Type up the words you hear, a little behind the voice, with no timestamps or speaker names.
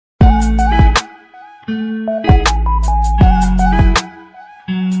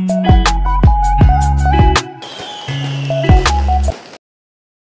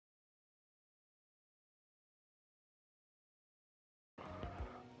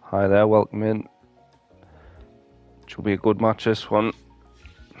Hi there, welcome in. Should be a good match this one.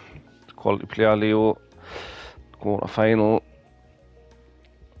 Quality player Leo, quarter final.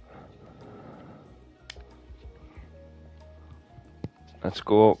 Let's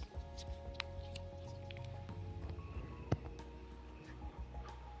go.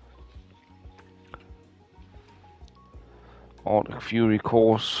 Artic Fury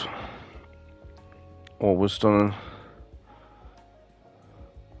course. Always stunning.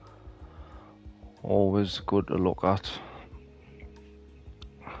 Always good to look at.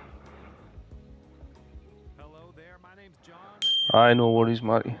 Hello there, my name's John. I know worries,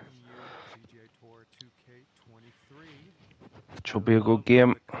 Matty. PGA Tour 2K23. It should be a good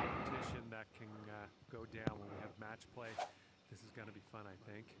game. Competition that can go down when we have match play. This is going to be fun,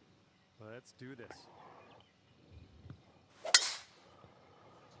 I think. Let's do this.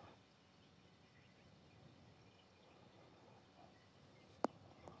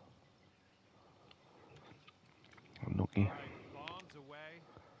 Unlucky. All right, bombs away.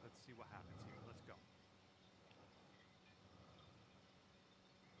 Let's see what happens here. Let's go.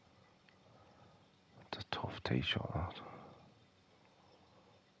 It's a tough tee shot, that.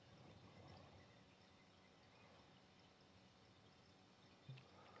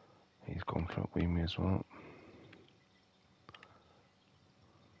 He's gone for it with me as well.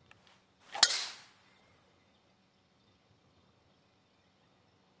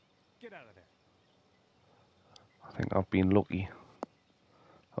 Get out of there. I think I've been lucky.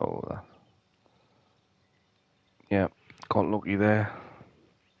 Oh, that. Yeah, got lucky there.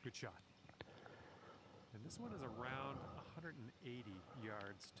 Good shot. And this one is around 180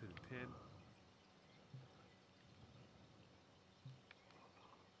 yards to the pin.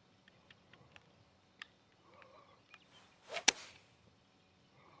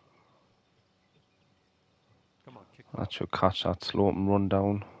 Come on, kick. That should catch that slope and run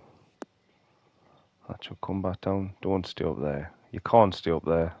down. That should come back down. Don't stay up there. You can't stay up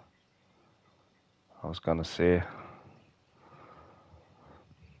there. I was gonna say.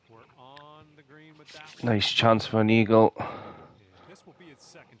 We're on the green with that one. Nice chance for an eagle. And this will be his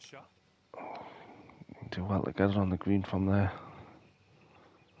second shot. Do well to get it on the green from there.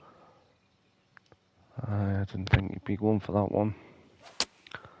 I didn't think he'd be going for that one.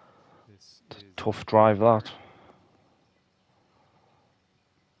 This It's is a tough drive, that.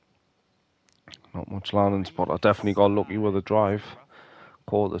 Not much landing spot. I definitely got lucky with the drive.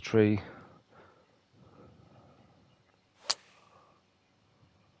 Caught the tree.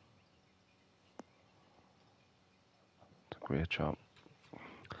 It's a great job.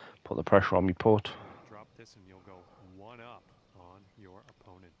 Put the pressure on me putt. Drop this and you'll go one up on your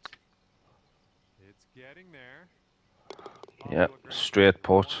opponent. It's getting there. Yeah, straight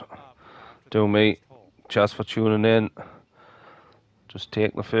putt. Do me. Just for tuning in. Just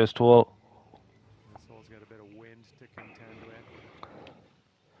take the first hole. This hole's got a bit of wind to contend with.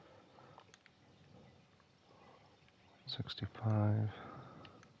 65.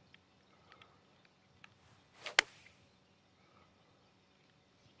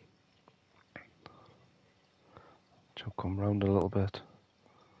 Should come round a little bit.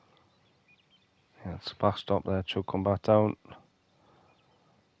 Yeah, it's back stop there. Should come back down.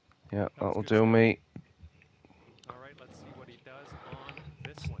 Yeah, that'll do me. All right, let's see what he does on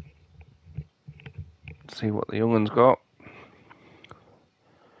this one. See what the youngun's got.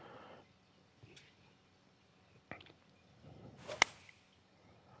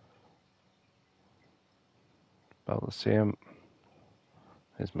 About the same.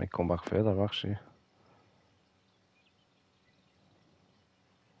 His may come back further, actually.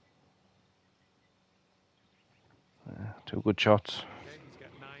 Yeah, two good shots. Okay, he's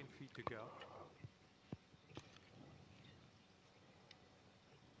got 9 feet to go.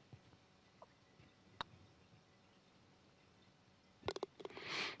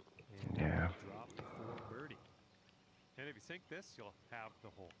 And Yeah. drop for birdie. And if you sink this, you'll have the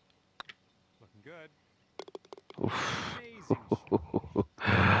hole. Looking good. Amazing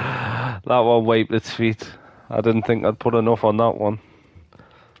shot. That one wiped its feet. I didn't think I'd put enough on that one.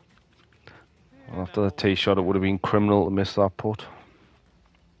 After the tee shot, it would have been criminal to miss that putt.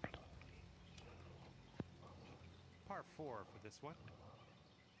 Par 4 for this one.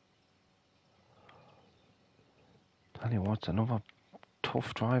 Tell you what, it's another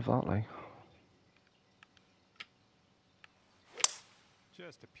tough drive, that, like.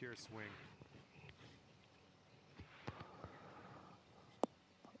 Just a pure swing.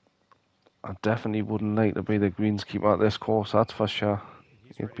 I definitely wouldn't like to be the greenskeeper at this course, that's for sure.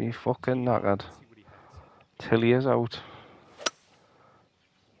 You'd be fucking knackered. Till he is out.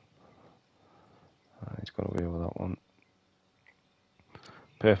 He's got away with that one.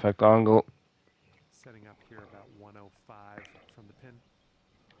 Perfect angle. Setting up here about 105 from the pin.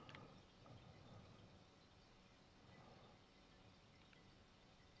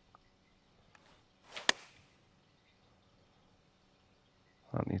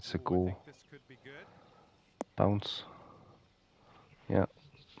 That needs to I go. think this could be good. Bounce. Yeah.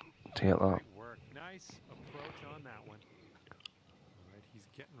 Take that. Great work. Nice approach on that one. All right, he's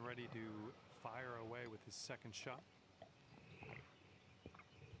getting ready to fire away with his second shot.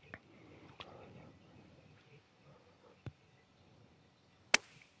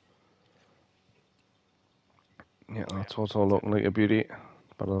 Yeah, Oh, that's yeah. what's all looking like a beauty.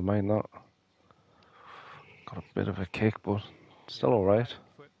 Better than mine, that. Got a bit of a kick, but still Yeah, alright.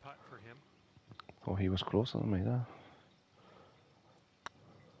 5-foot putt for him. Oh, he was closer than me there.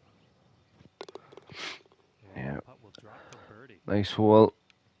 And Yeah. the putt will drop for birdie. Nice hole.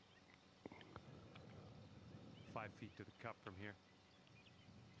 5 feet to the cup from here.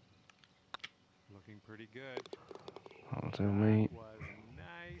 Looking pretty good. That'll do me. That was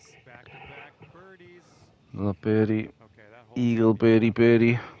nice. Back-to-back birdies. Another birdie. Okay, that hole's Eagle birdie.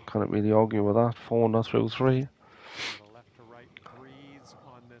 Can't really argue with that. 4 under through 3. got a left to right breeze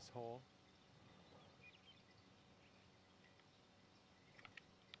on this hole.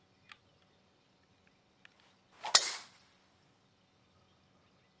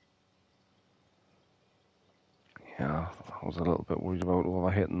 Yeah, I was a little bit worried about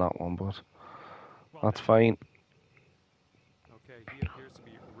overhitting that one, but Well, that's now, fine. okay, he appears to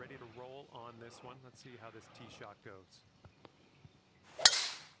be ready to roll on this one. Let's see how this tee shot goes.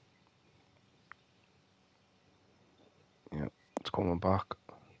 Yeah, it's coming back.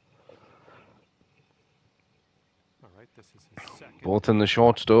 All right, this is his second. Both in the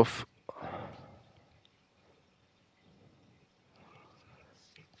short stuff.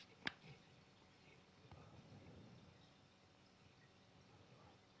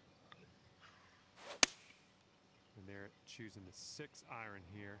 And they're choosing the 6-iron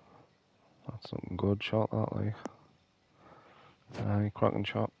here. That's something good shot, that, like. Aye, cracking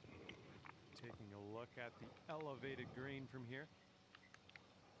shot. Taking a look at the elevated green from here.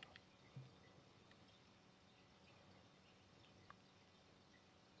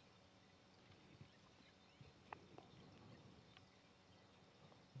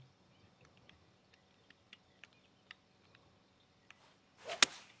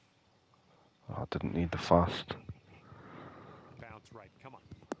 Oh, I didn't need the fast. Bounce right. Come on.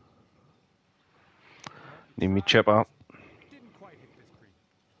 Well, Need me tried, chip out. didn't quite hit this green.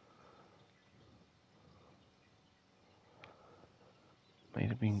 Might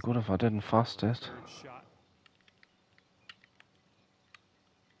have been good if I didn't fast it. Third shot.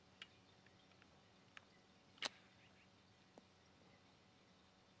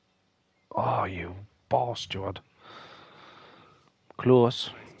 Oh, you bastard. Close.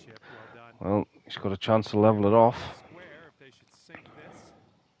 Nice chip. Well done. Well, he's got a chance to level it off. Square if they should sink this.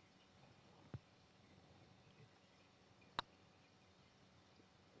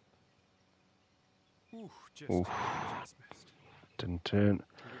 Ooh, just Oof. missed. Didn't turn.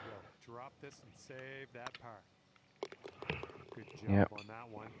 Here we go. Drop this and save that par. Good job Yep. on that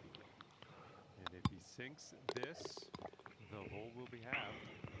one. And if he sinks this, the hole will be halved.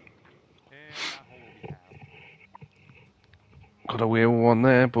 And that hole will be halved. Got away with one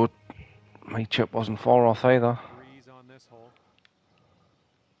there, but my chip wasn't far off either. Breeze on this hole.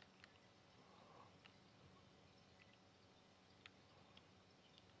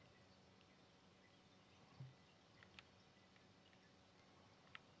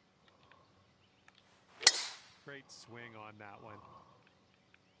 Great swing on that one.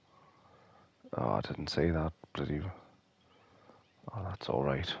 Oh, I didn't see that. Bloody. Oh, that's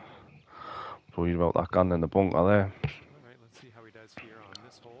alright. Worried about that gun in the bunker there. All right, let's see how he does here on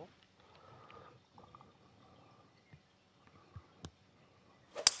this hole.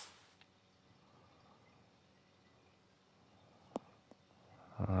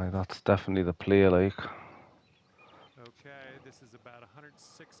 Aye, that's definitely the play, like. Okay, this is about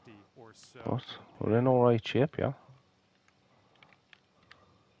 160 or so. But we're in alright shape, yeah.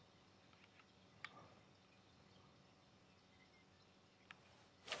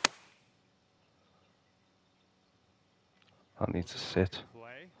 That needs to sit.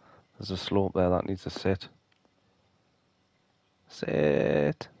 There's a slope there, that needs to sit.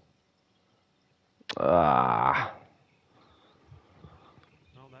 Sit. Ah.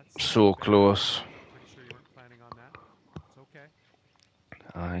 Well, that's So close. pretty sure you weren't planning on that.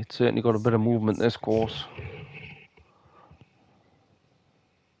 It's okay. It's certainly got a bit of movement this course.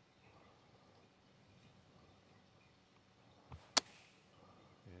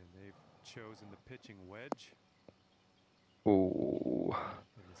 And they've chosen the pitching wedge. Oh.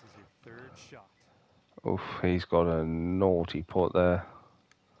 third shot. Oof, he's got a naughty putt there.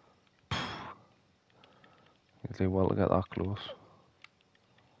 He'll do well to get that close.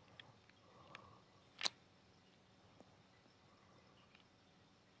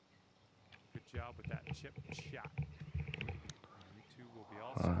 Good job with that chip shot. You two will be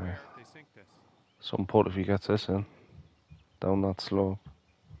all square if they sink this. Some putt if he gets this in. Down that slope.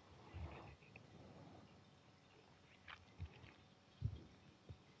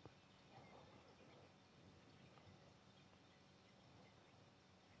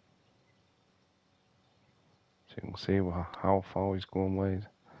 So you can see how far he's going wide.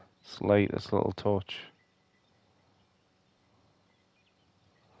 Slightest little touch.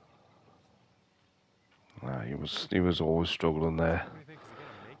 He was always struggling there. What do you think? Is he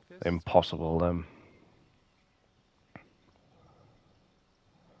gonna make this? Impossible them.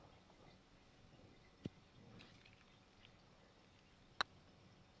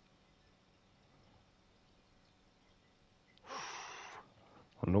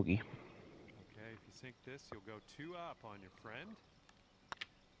 Unlucky. Okay, if you sink this, you'll go 2 up on your friend.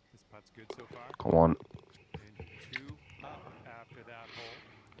 This putt's good so far. Come on. And you're 2 up after that hole.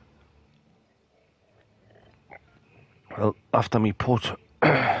 Well, after me putt,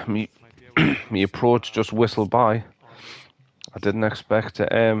 me approach just whistled by. I didn't expect to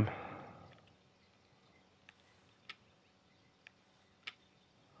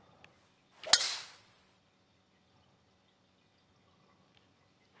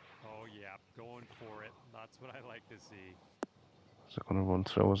Oh yeah, going for it. That's what I like to see. Is it going to run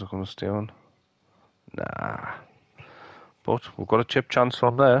through? Is it going to stay on? Nah. But we've got a chip chance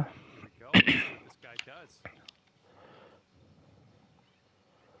from there. Here we go. Let's see what this guy does.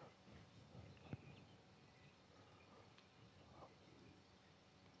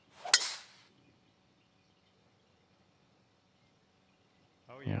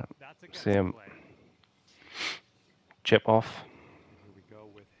 Oh yeah, that's a good play. Chip off. Here we go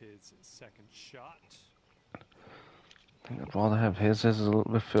with his second shot. I think I'd rather have his. His is a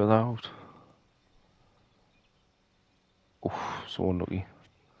little bit further out. Oof, so unlucky.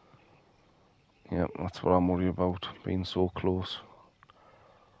 Yeah, that's what I'm worried about, being so close.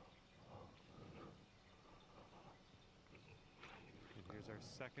 And here's our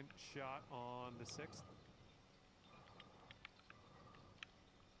second shot on the 6th.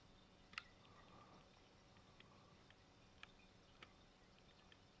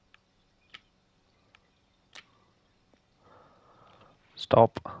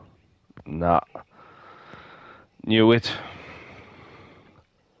 Stop. Nah. Knew it.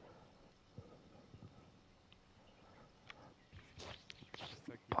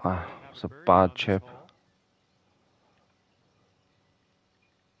 It's a bad chip.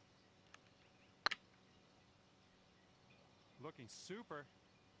 Looking super.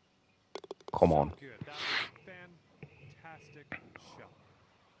 Come on. So good. That was a fantastic shot.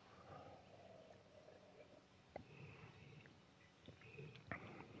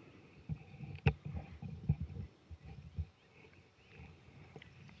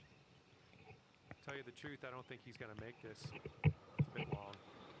 Tell you the truth, I don't think he's going to make this. It's a bit long.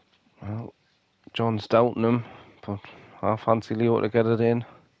 Well, John's doubting him, but I fancy Leo to get it in.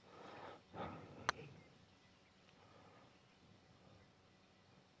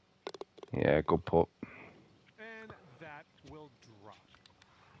 Yeah, good putt. And that will drop.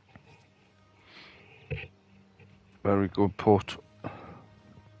 Very good putt.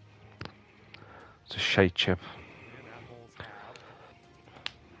 It's a shite chip. And that hole's halved.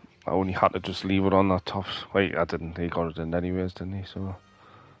 I only had to just leave it on that top. Wait, I didn't. He got it in anyways, didn't he? So.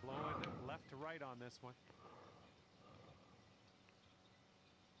 Blowing left to right on this one.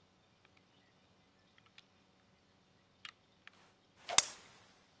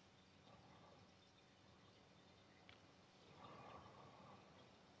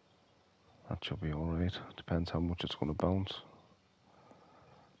 That should be alright. Depends how much it's going to bounce.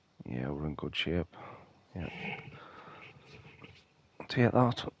 Yeah, we're in good shape. Yeah. Take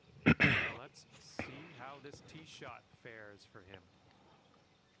that. Let's see how this tee shot fares for him.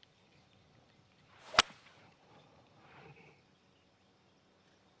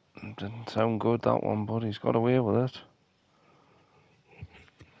 Didn't sound good, that one, but he's got away with it.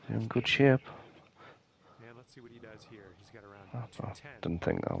 He's in good shape. And let's see what he does here. He's got around I 210. didn't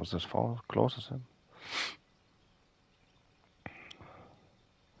think that was as far close as him.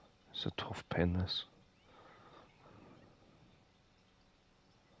 It's a tough pin, this.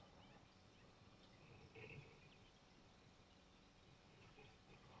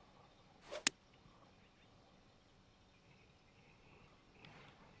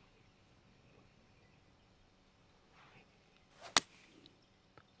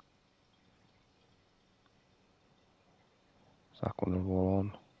 that going to roll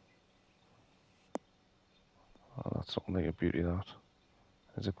on? Oh, that's looking like a beauty, that.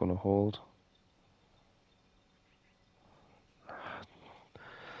 Is it going to hold?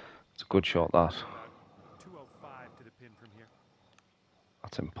 It's a good shot, that. About 205 to the pin from here.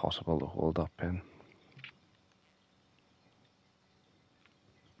 That's impossible to hold that pin.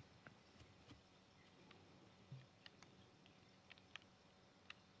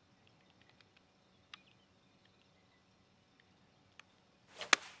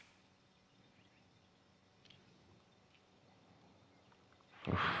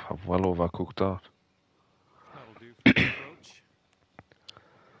 Oof, I've well overcooked that. That'll do for the approach.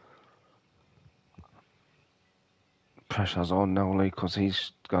 Pressure's on now, like, because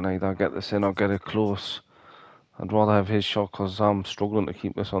he's going to either get this in or get it close. I'd rather have his shot because I'm struggling to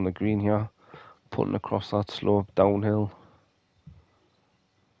keep this on the green here. Putting across that slope downhill.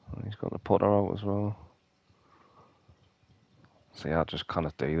 And he's got the putter out as well. See, I just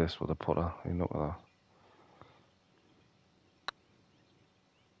cannot do this with a putter. You look at that.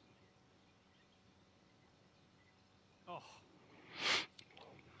 Oh.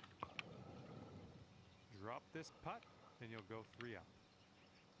 Drop this putt, and you'll go 3 up.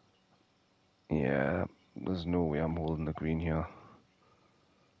 Yeah, there's no way I'm holding the green here.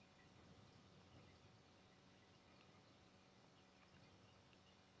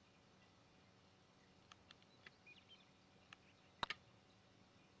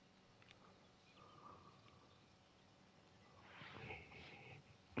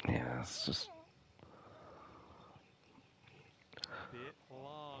 Yeah, it's just... Bit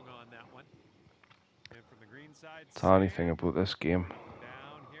long on that one. And from the green side, It's the only thing about this game.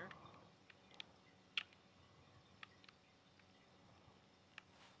 Down here.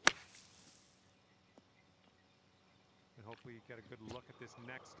 And hopefully you get a good look at this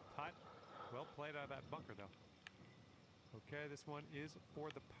next putt. Well played out of that bunker, though. Okay, this one is for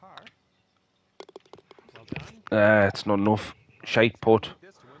the par. Well done. It's not enough. Shite putt.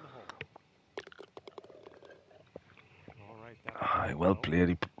 This to win the hole. All right, Aye, well played.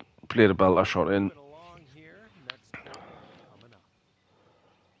 He played a belter shot in. Move it along here. Next hole coming up.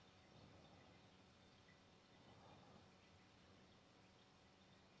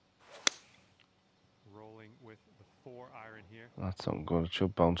 Rolling with the 4-iron here. That's something good. It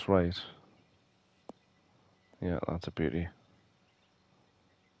should bounce right. Yeah, that's a beauty.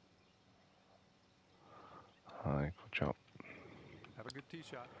 Aye, good job. Have a good tee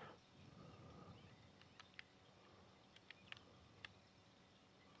shot.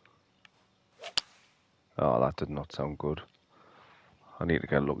 Oh, that did not sound good. I need to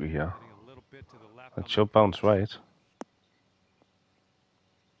get lucky here. Getting a little bit to the left. It should bounce right.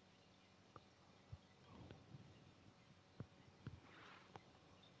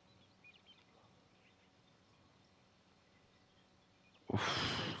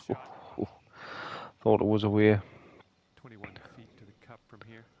 Safe shot. Thought it was away. 21 feet to the cup from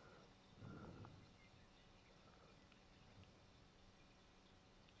here.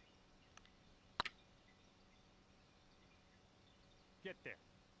 Get there.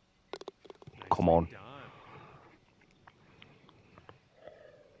 Come on. Done.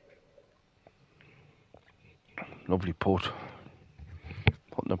 Lovely putt.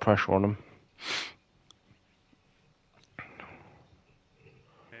 Putting the pressure on him.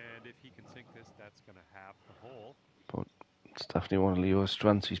 And if he can sink this, that's going to have the hole. But it's definitely one of Leo's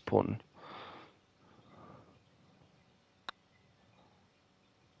strengths, he's putting.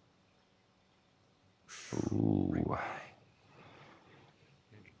 Ooh.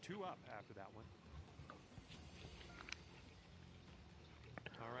 And 2 up after that one.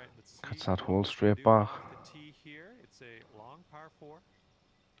 All right, let's see. Gets that hole straight back. Off the tee here. It's a long par 4.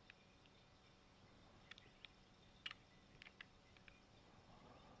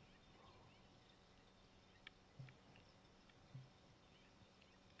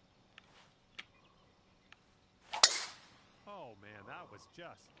 Oh man, that was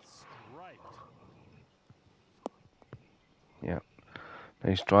just striped. Yeah.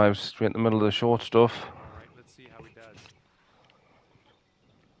 Nice drive straight in the middle of the short stuff. All right, let's see how he does.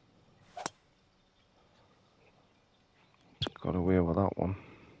 Got away with that one.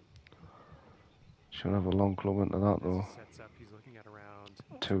 Should have a long club into that though. Sets up. He's looking at around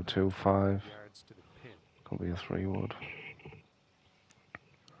 225. yards to the pin. Could be a 3-wood.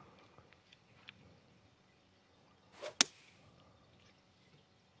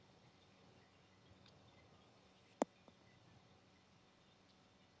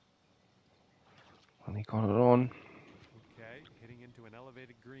 And he got it on. Okay, hitting into an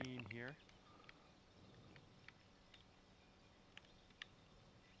elevated green here.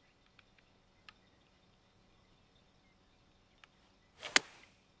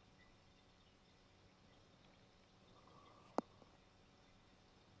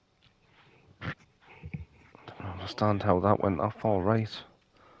 understand how that went that far right.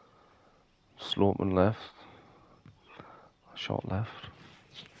 Sloping left. Short left.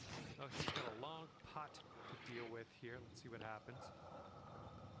 Oh, he's got a long putt to deal with here. Let's see what happens.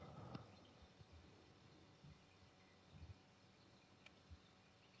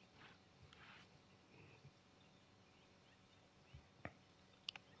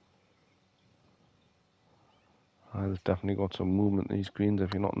 There's definitely got some movement in these greens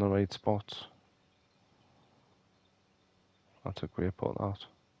if you're not in the right spots. That's a great putt, that.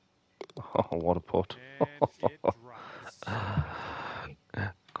 Oh, what a putt. And it drops.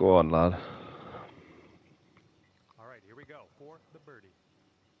 Go on, lad. All right, here we go for the birdie.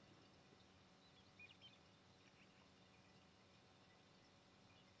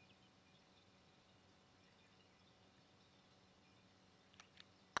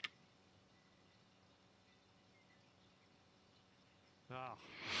 Oh.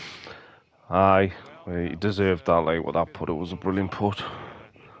 Aye, he deserved that, like, with that putt. It was a brilliant putt.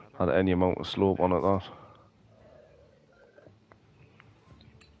 Had any amount of slope on it, that.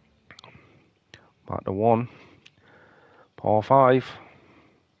 Back to 1. Par 5.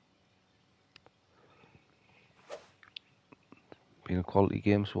 Been a quality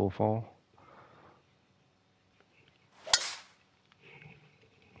game so far.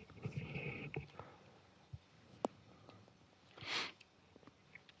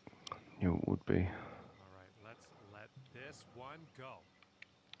 Knew it would be. All right, let's let this one go.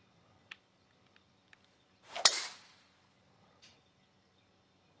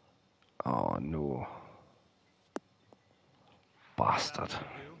 Oh, no. Bastard.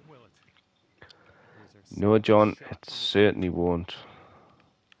 No, John, it certainly won't.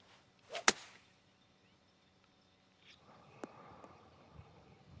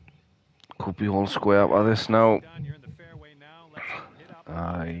 Could be all square by this now.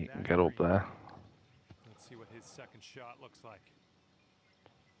 Aye, get up there. Let's see what his second shot looks like.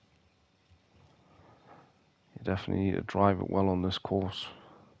 You definitely need to drive it well on this course.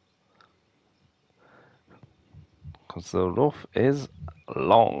 Because the rough is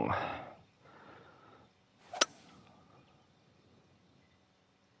long.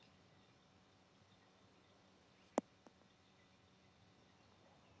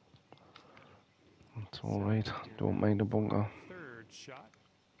 It's alright, don't mind a bunker. Third shot.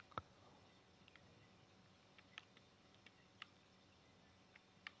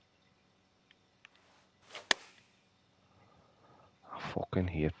 I fucking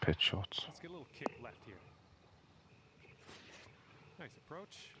hate pitch shots. Let's get a little kick left here. Nice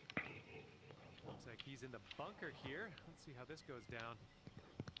approach. Looks like he's in the bunker here. Let's see how this goes down.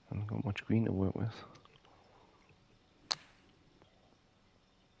 I haven't got much green to work with.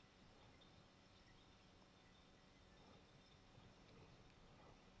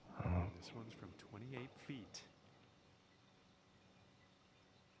 This one's from 28 feet.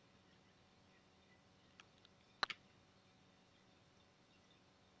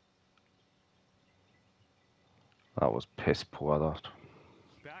 That was piss poor, that.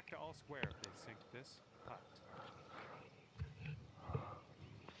 Back to all square if they sink this putt.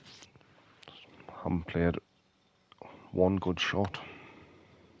 Haven't played one good shot.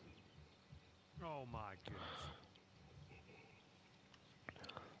 Oh my goodness.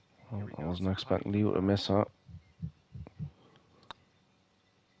 I wasn't expecting you to miss that.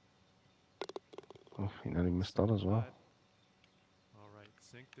 Oh, he nearly missed that as well. All right,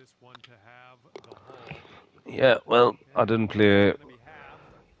 sink this one to have the hole. Yeah, well, I didn't play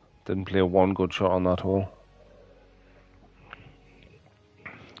one good shot on that hole.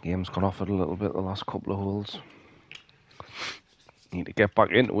 Game's gone off it a little bit the last couple of holes. Need to get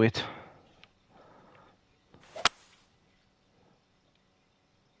back into it.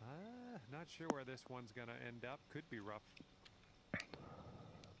 Not sure where this one's going to end up. Could be rough.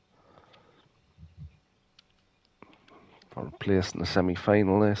 For a place in the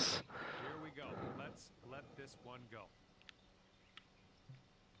semi-final, this. Here we go. Let's let this one go.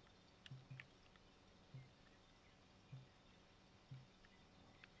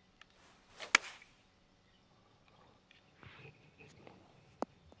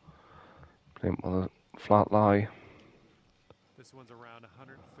 Playing with a flat lie. This one's around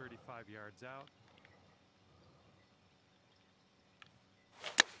 135 yards out.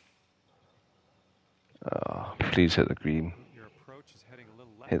 Please hit the green. Your approach is heading a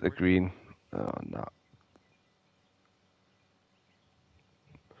little left. Hit the green. Oh, no.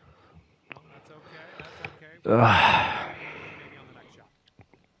 No, that's okay. That's okay. Maybe on the next shot.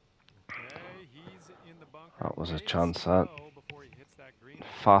 Okay, he's in the bunker. That was a chance, that. Before he hits that green.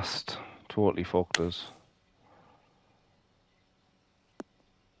 Fast. Totally fucked us.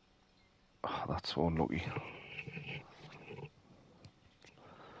 Oh, that's so unlucky.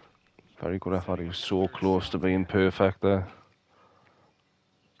 Very good effort. He was so close to being perfect there.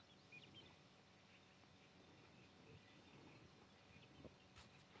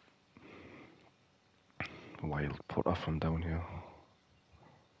 Wild putter from down here.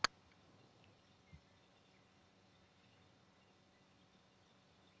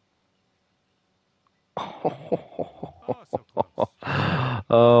 Oh, so close.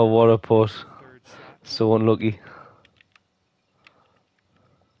 Oh, what a putt. Third shot. So unlucky.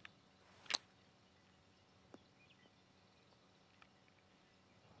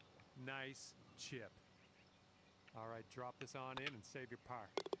 Nice chip. All right, drop this on in and save your par.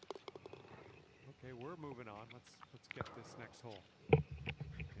 Okay, we're moving on. Let's get this next hole.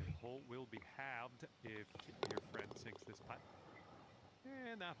 And hole will be halved if your friend sinks this putt.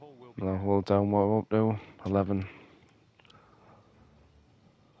 And that hole will be Now halved. hold down what we're up to. 11.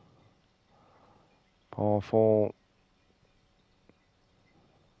 Par 4.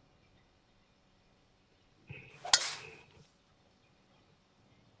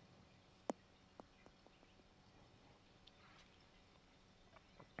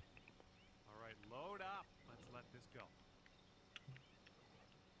 All right, load up. Let's let this go.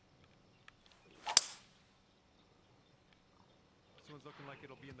 This one's looking like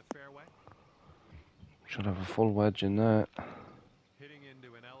it'll be in the fairway. Should have a full wedge in there. Hitting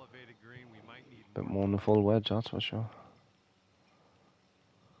into an elevated green, we might need Bit more. more than a full wedge, that's for sure.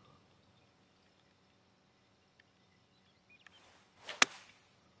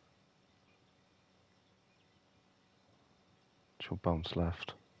 Should bounce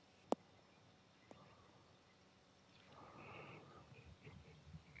left.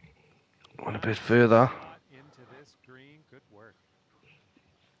 Went a bit further. Shot into this green. Good work.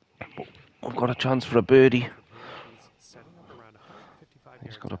 I've got a chance for a birdie. From here, he's setting up around 155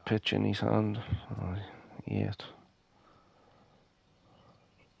 He's yards got a out. pitch in his hand. Oh, 8.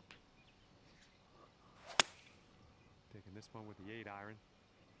 Taking this one with the 8-iron.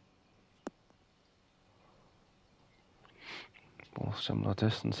 Both similar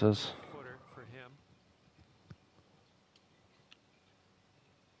distances. Footer for him.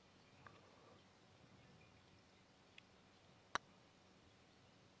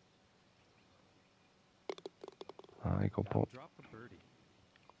 I go That'll putt. drop the birdie.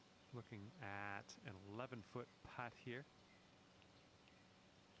 Looking at an 11-foot putt here.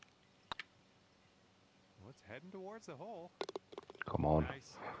 Well, it's heading towards the hole. Come on.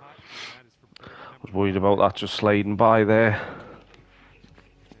 Nice putt, and that is for birdie I number was worried 1. about that just sliding by there. And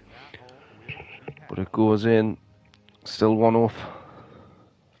that hole will be But it halved. goes in. Still one up.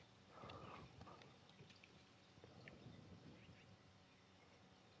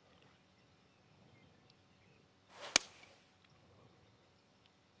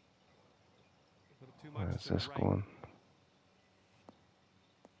 A little too much Where's to the this right. going?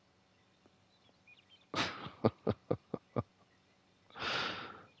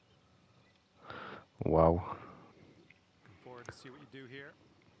 Wow. Looking forward to see what you do here.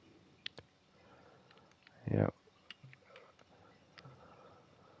 Yeah.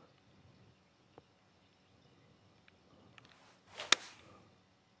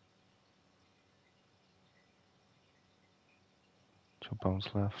 Should bounce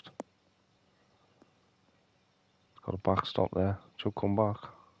left. Got a backstop there. Should come back.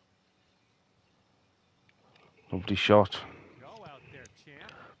 Lovely shot. Go out there,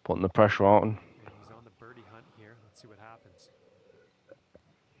 champ. Putting the pressure on. And he's on the birdie hunt here. Let's see what happens.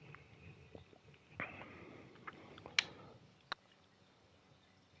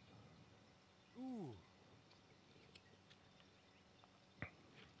 Ooh.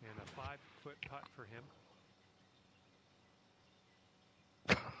 And a 5-foot putt for him.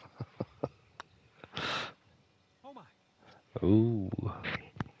 Oh, my. Ooh.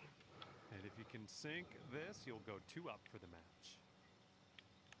 And if you can sink this, you'll go 2 up for the match.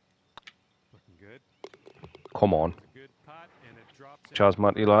 Looking good. Come on. It's a good putt, and it drops in Cheers,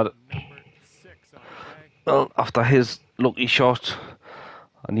 Matty, lad. number 6 on the day. Well, after his lucky shot,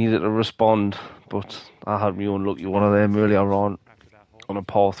 I needed to respond, but I had my own lucky one of them earlier on a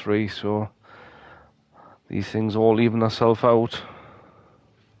par 3, so these things all even themselves out.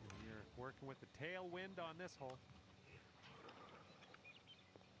 And you're working with the tailwind on this hole.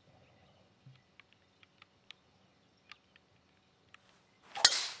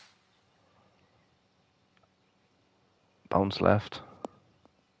 Bounce left.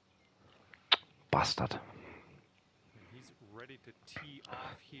 Bastard. And he's ready to tee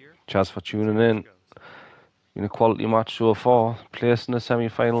off here. Cheers for tuning in. Been a quality match so far. Place in the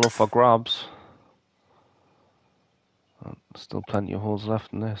semi-final up for grabs. Still plenty of holes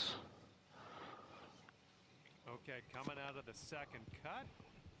left in this. Okay, coming out of the second cut.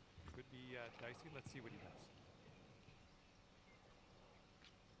 Could be dicey. Let's see what he does.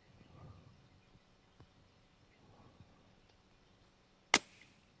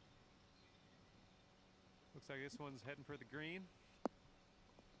 Looks like this one's heading for the green.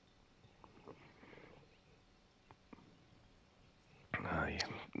 He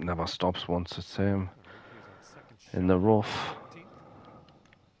never stops once it's All right, here's our second shot. in the rough. 15th.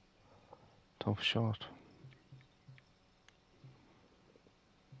 Tough shot.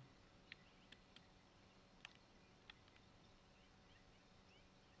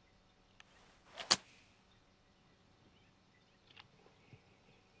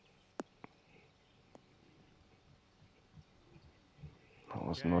 That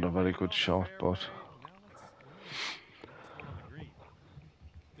was not a very good shot, but Now let's next one on the green.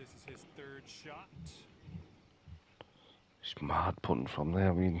 This is his third shot. he's mad putting from there.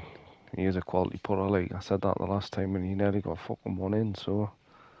 I mean, he is a quality putter. Like I said that the last time, and he nearly got fucking one in. So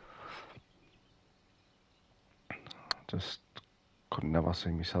just could never see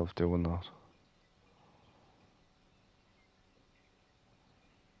myself doing that.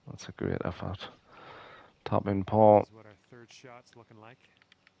 That's a great effort. Top in par. This is what our third shot's looking like.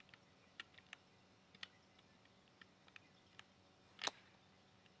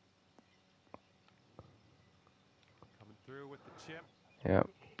 Coming through with the chip. Yeah,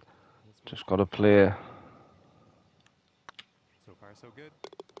 just got to play. So far, so good.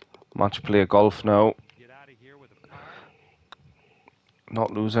 Match play golf now. Get out of here with a par.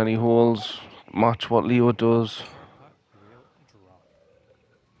 Not lose any holes. Match what Leo does. Your putt will drop.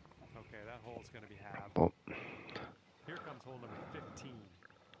 Okay, that hole's going to be halved. But Here comes hole number 15.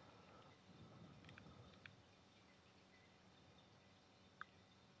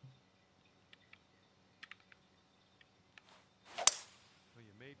 Well,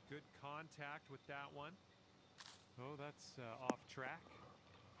 you made good contact with that one. Oh, that's off track.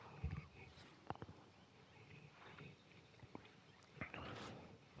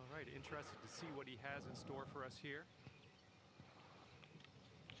 All right, interested to see what he has in store for us here.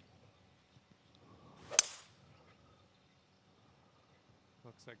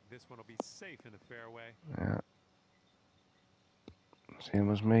 Looks like this one will be safe in the fairway. yeah, same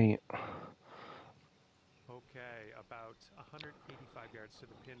as me. Okay, about 185 yards to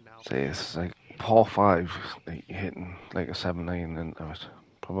the pin now. See, this is like par 5. Like you're hitting like a 7-9 into it.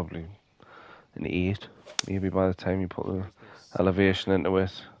 Probably an 8. Maybe by the time you put the elevation into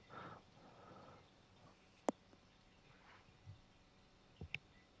it.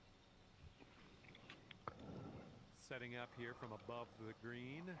 Setting up here from above the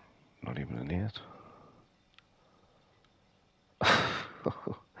green. Not even an 8.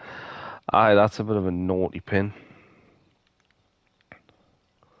 Aye, that's a bit of a naughty pin.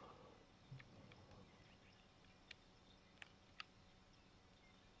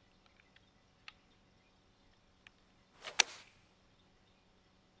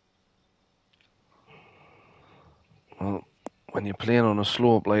 Well, when you're playing on a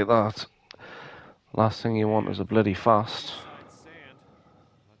slope like that, last thing you want is a bloody fast. Inside sand.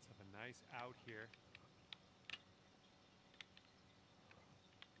 Let's have a nice out here.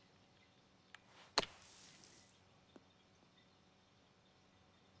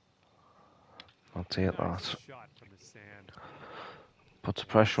 I'll take Nice that. shot from the sand. Puts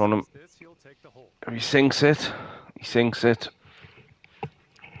pressure on him. This, he'll take the hole. If he sinks it, he sinks it.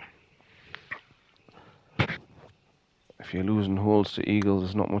 If you're losing holes to eagles,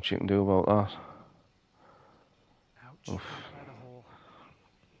 there's not much you can do about that. Ouch. Oof. By the hole.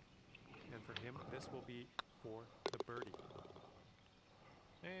 And for him, this will be for the birdie.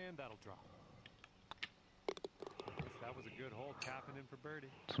 And that'll drop. That was a good hole, tapping in for birdie.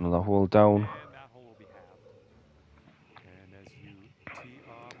 It's another hole down. And that hole will be halved. And as you tee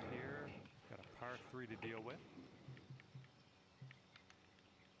off here, got a par 3 to deal with.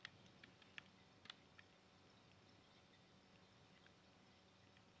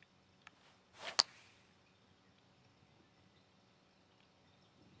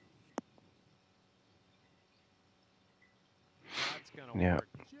 That's going to work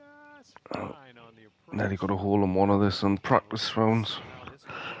just fine on the approach. Nearly got a hole in one of this on practice rounds.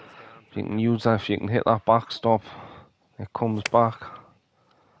 If you can use that, if you can hit that backstop, it comes back.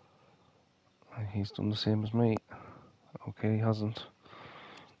 He's done the same as me. Okay, he hasn't.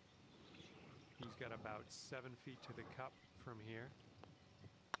 He's got about 7 feet to the cup from here.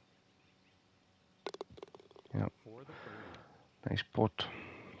 Yep. For the birdie. Nice putt.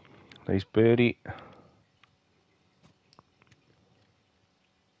 Nice birdie. And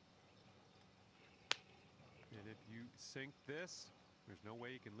if you sink this, there's no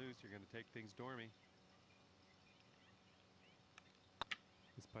way you can lose. You're going to take things dormy.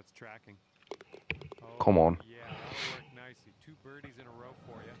 This putt's tracking. Oh, Come on. yeah, that'll work nicely. 2 birdies in a row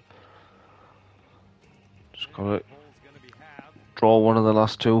for you. Just gotta Hole's gonna be halved. draw one of the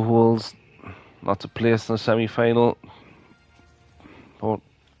last 2 holes. Not to place in the semi-final, but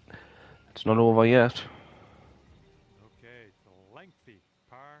it's not over yet. Okay, it's a lengthy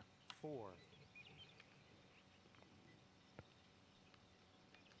par 4.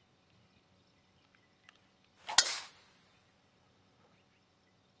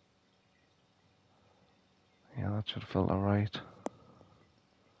 Yeah, that should feel alright.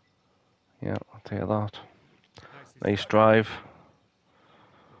 Yeah, I'll take that. Nice drive.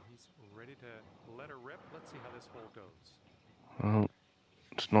 And he's ready to let her rip. Let's see how this hole goes. Well,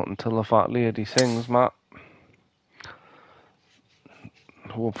 it's not until the fat lady sings, Matt.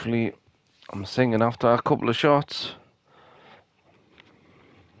 Hopefully, I'm singing after a couple of shots.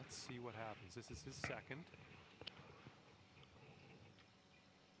 Let's see what happens. This is his second.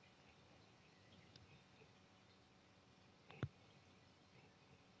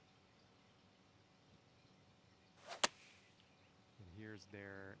 And here's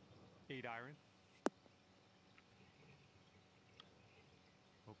their 8-iron.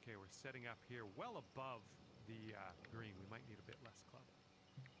 Okay, we're setting up here well above the green. We might need a bit less club.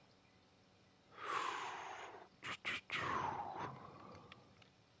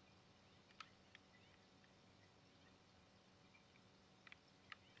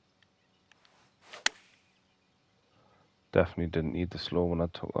 Definitely didn't need the slow when I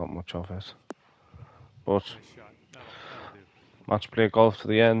took that much of it. But Nice shot. That'll do. match play golf to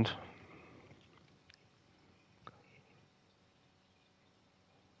the end.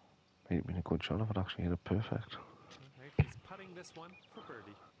 Might have been a good shot if it actually hit it perfect. All right, he's putting this one for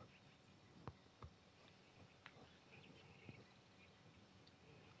birdie.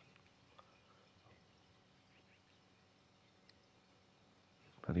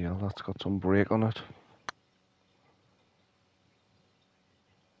 Bloody hell, that's got some break on it.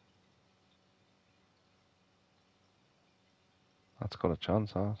 That's got a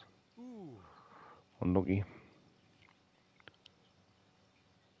chance, that. Ooh. Unlucky.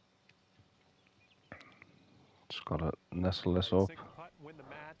 Just gotta nestle this up. Putt, win the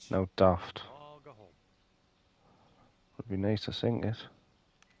match. Now daft. I'll go home. Would be nice to sink it.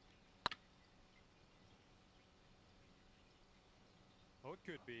 Oh, it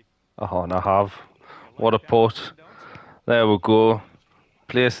could be. Oh, and I have. Like What a putt. one, There we go.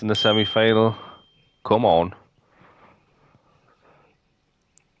 Placed in the semi-final. Come on.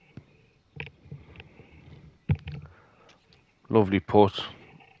 Lovely putt.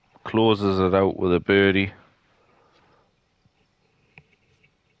 Closes it out with a birdie.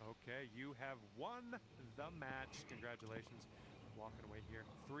 Okay, you have won the match. Congratulations. Walking away here.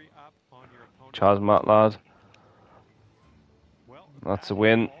 3 up on your opponent. Chaz Matt, lad. Well, That's a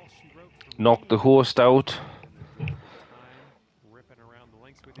win. Knocked the host out.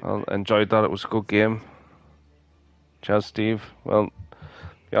 Well, enjoyed that. It was a good game. Chaz, Steve. Well,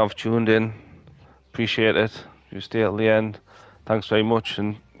 if you have tuned in, appreciate it. If you stay at the end, thanks very much,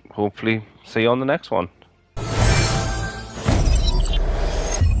 and hopefully see you on the next one.